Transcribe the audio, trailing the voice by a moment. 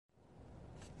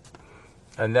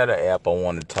another app I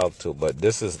want to talk to, but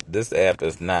this app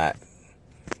is not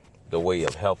the way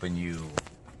of helping you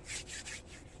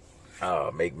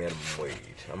make minimum wage.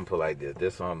 I'm gonna put it like this.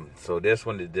 This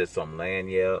one is just some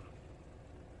lanyard.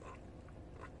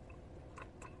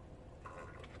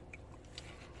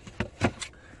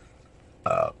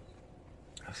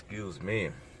 Excuse me.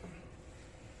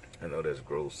 I know that's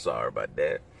gross. Sorry about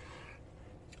that.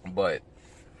 But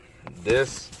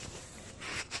this,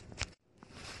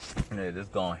 this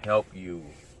gonna help you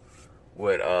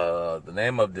with the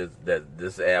name of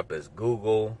this app is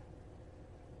Google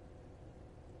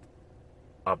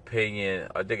Opinion.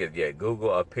 I think it's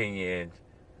Google Opinion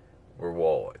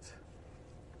Rewards,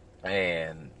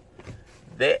 and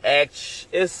they act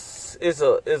is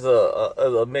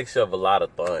a mixture of a lot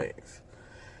of things.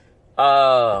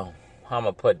 How I'm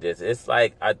gonna put this? It's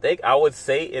like I think I would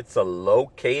say it's a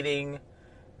locating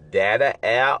data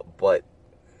app, but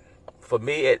for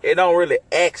me, it don't really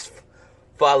ask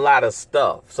for a lot of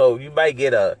stuff. So you might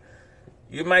get a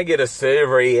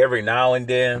survey every now and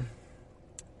then,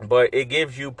 but it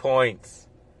gives you points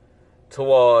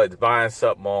towards buying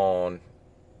something on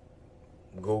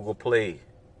Google Play,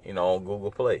 on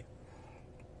Google Play.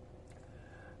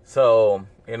 So,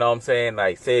 you know what I'm saying?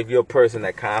 Like, say if you're a person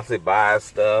that constantly buys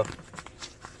stuff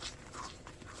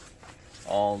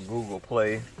on Google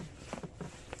Play,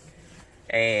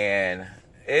 and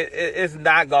it's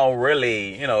not gonna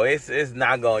really, it's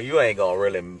not gonna, you ain't gonna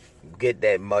really get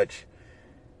that much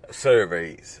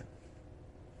surveys.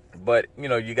 But,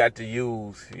 you got to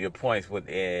use your points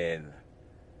within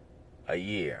a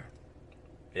year.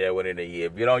 Yeah, within a year.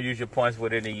 If you don't use your points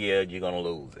within a year, you're gonna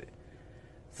lose it.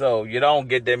 So you don't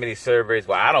get that many surveys.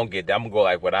 Well, I don't get that. I'm gonna go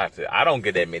like what I said. I don't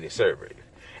get that many surveys.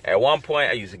 At one point,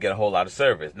 I used to get a whole lot of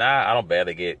surveys. Now I don't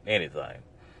barely get anything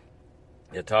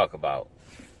to talk about.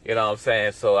 You know what I'm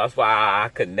saying? So that's why I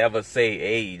could never say,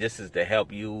 hey, this is to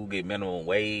help you get minimum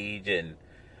wage. And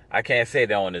I can't say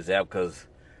that on this app because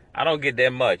I don't get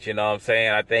that much. You know what I'm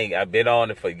saying? I think I've been on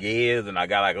it for years and I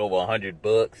got like over 100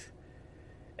 books.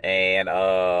 And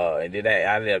then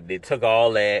they took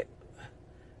all that.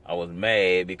 I was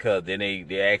mad because then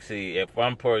they actually, at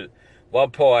one part,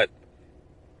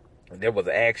 there was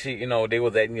actually, they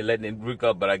was letting it break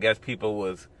up, but I guess people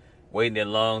was waiting that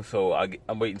long, so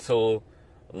I'm waiting so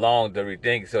long to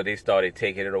rethink, so they started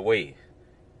taking it away.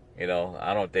 I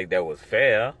don't think that was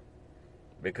fair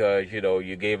because,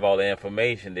 you gave all the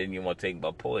information, then you want to take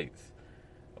my points.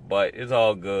 But it's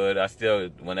all good. I still,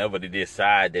 whenever they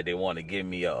decide that they want to give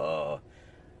me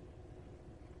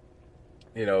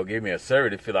give me a survey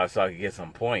to fill out so I can get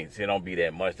some points. It don't be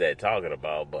that much that talking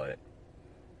about, but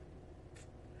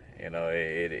it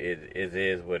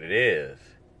is what it is.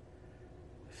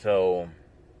 So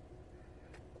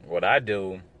what I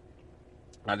do,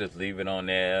 I just leave it on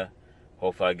there.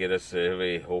 Hopefully I get a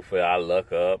survey. Hopefully I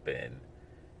luck up and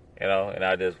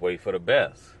I just wait for the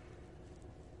best.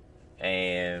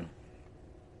 And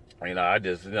I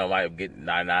just might get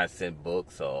 99-cent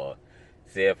books or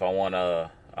say if I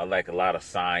like a lot of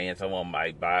science. I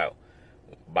might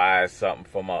buy something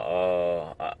from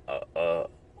a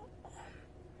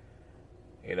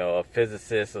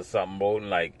physicist or something more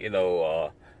like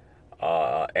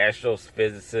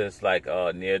astrophysicist like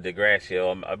Neil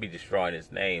deGrasse. I'll be destroying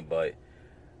his name, but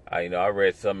I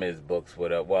read some of his books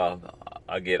with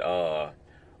I get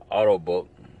auto book.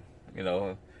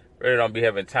 Really don't be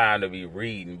having time to be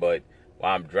reading, but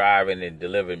while I'm driving and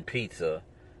delivering pizza,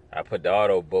 I put the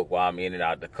auto book while I'm in and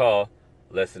out the car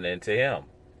listening to him.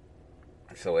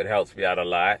 So it helps me out a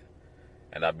lot,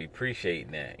 and I be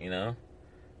appreciating that,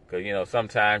 because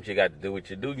sometimes you got to do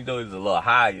what you do. It's a little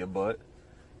higher, but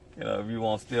if you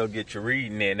want to still get your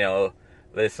reading in,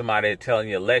 let somebody telling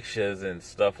you lectures and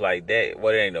stuff like that.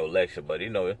 Well, it ain't no lecture, but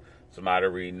somebody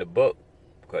reading the book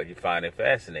because you find it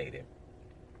fascinating.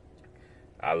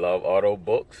 I love auto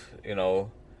books,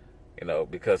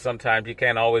 because sometimes you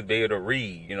can't always be able to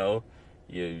read.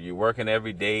 You're working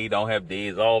every day, don't have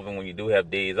days off, and when you do have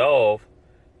days off,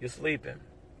 you're sleeping.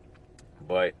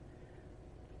 But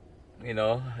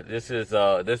this is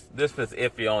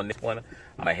iffy on this one. I'm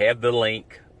gonna have the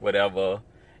link, whatever,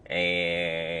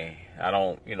 and I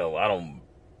don't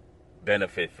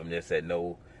benefit from this at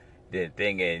no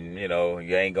thing, and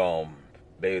you ain't gonna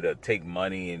be able to take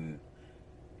money and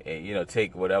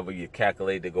take whatever you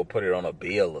calculate to go put it on a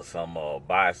bill or something or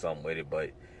buy something with it.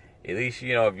 But at least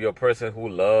if you're a person who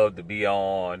loves to be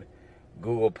on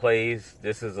Google Plays,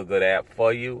 this is a good app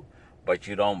for you. But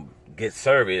you don't get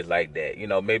surveys like that.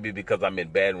 Maybe because I'm in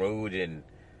Baton Rouge and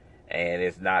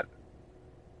it's not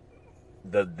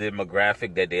the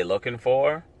demographic that they're looking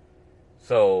for.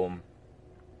 So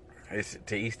it's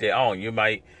to each their own. You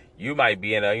might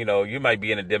be in a you might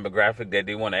be in a demographic that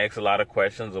they want to ask a lot of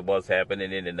questions of what's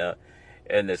happening in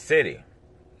the city.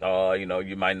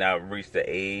 You might not reach the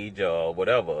age or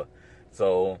whatever.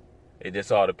 So it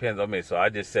just all depends on me. So I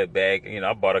just sat back.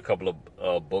 I bought a couple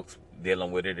of books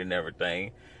dealing with it and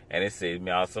everything, and it saved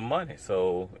me out some money.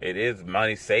 So it is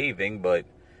money saving, but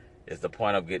it's the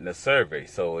point of getting a survey.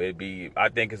 So I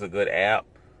think it's a good app.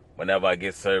 Whenever I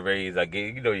get surveys, I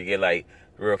get, you get like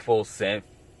 3 or 4 cents,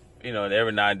 and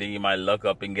every now and then you might look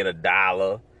up and get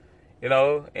 $1,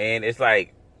 and it's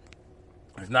like,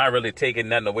 it's not really taking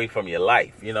nothing away from your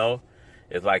life,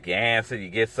 It's like your answer, you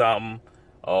get something,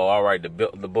 oh, all right, the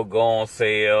book go on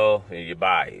sale, and you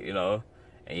buy it, and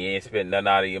you ain't spending nothing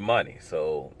out of your money.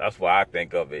 So that's why I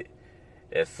think of it.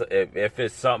 If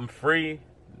it's something free,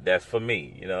 that's for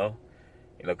me,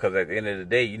 because at the end of the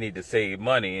day, you need to save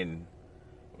money, and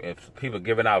if people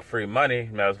giving out free money,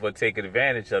 you might as well take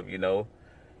advantage of,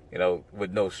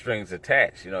 with no strings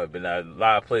attached. Been a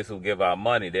lot of places who give out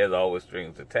money, there's always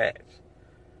strings attached.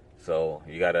 So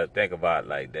you got to think about it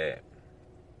like that.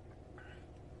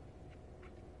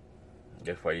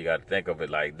 That's why you got to think of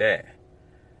it like that.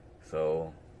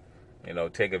 So,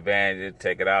 take advantage,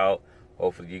 take it out.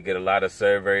 Hopefully you get a lot of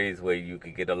surveys where you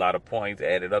could get a lot of points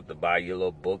added up to buy your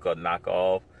little book or knock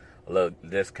off a little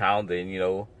discount,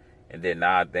 and then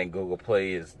now I think Google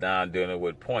Play is now doing it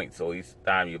with points. So each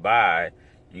time you buy,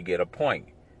 you get a point.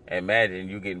 Imagine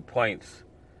you getting points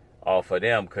off of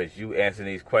them because you answer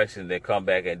these questions, they come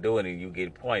back and do it, and you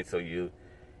get points. So you're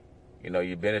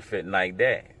benefiting like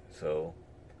that. So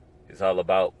it's all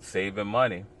about saving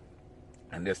money.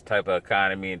 And this type of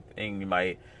economy and thing, you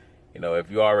might, if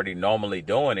you're already normally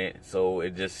doing it, so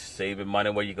it just saving money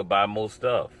where you can buy more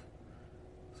stuff.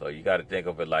 So you got to think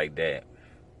of it like that.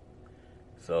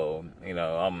 So,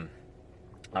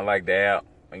 I like the app.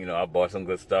 I bought some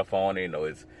good stuff on it.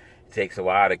 It takes a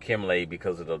while to accumulate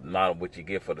because of the amount of what you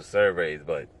get for the surveys.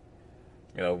 But,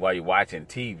 while you're watching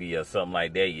TV or something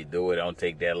like that, you do it. It don't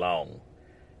take that long.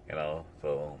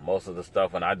 So most of the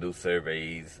stuff when I do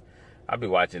surveys, I'll be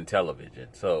watching television.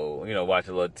 So, watch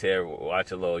a little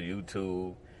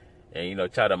YouTube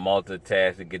and, try to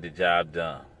multitask to get the job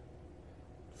done.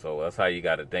 So that's how you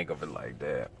got to think of it like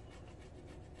that.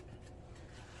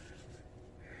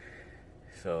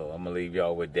 So I'm going to leave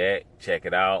y'all with that. Check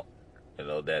it out.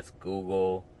 That's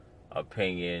Google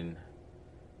Opinion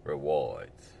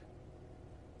Rewards.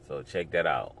 So check that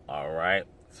out. All right.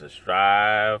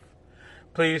 Subscribe.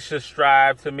 Please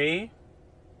subscribe to me.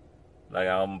 Like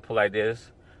I'm going to put like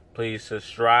this. Please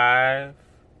subscribe.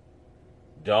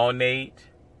 Donate.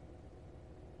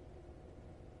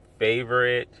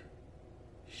 Favorite.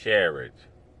 Share it.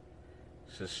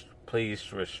 Please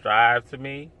subscribe to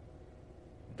me.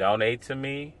 Donate to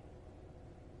me,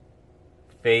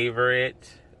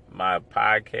 favorite my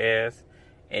podcast,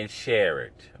 and share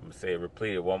it. I'm going to say it,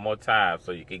 repeat it one more time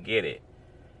so you can get it.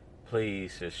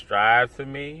 Please subscribe to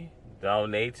me,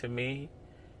 donate to me,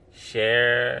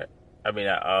 share. I'm going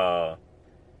to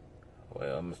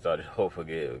start it over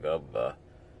again.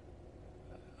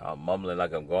 I'm mumbling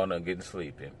like I'm going and getting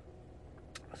sleepy.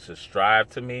 Subscribe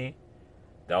to me,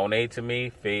 donate to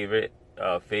me, favorite,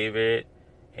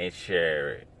 and share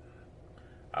it.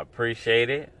 I appreciate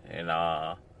it, and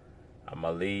I'm going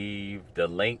to leave the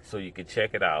link so you can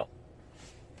check it out.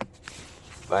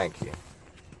 Thank you.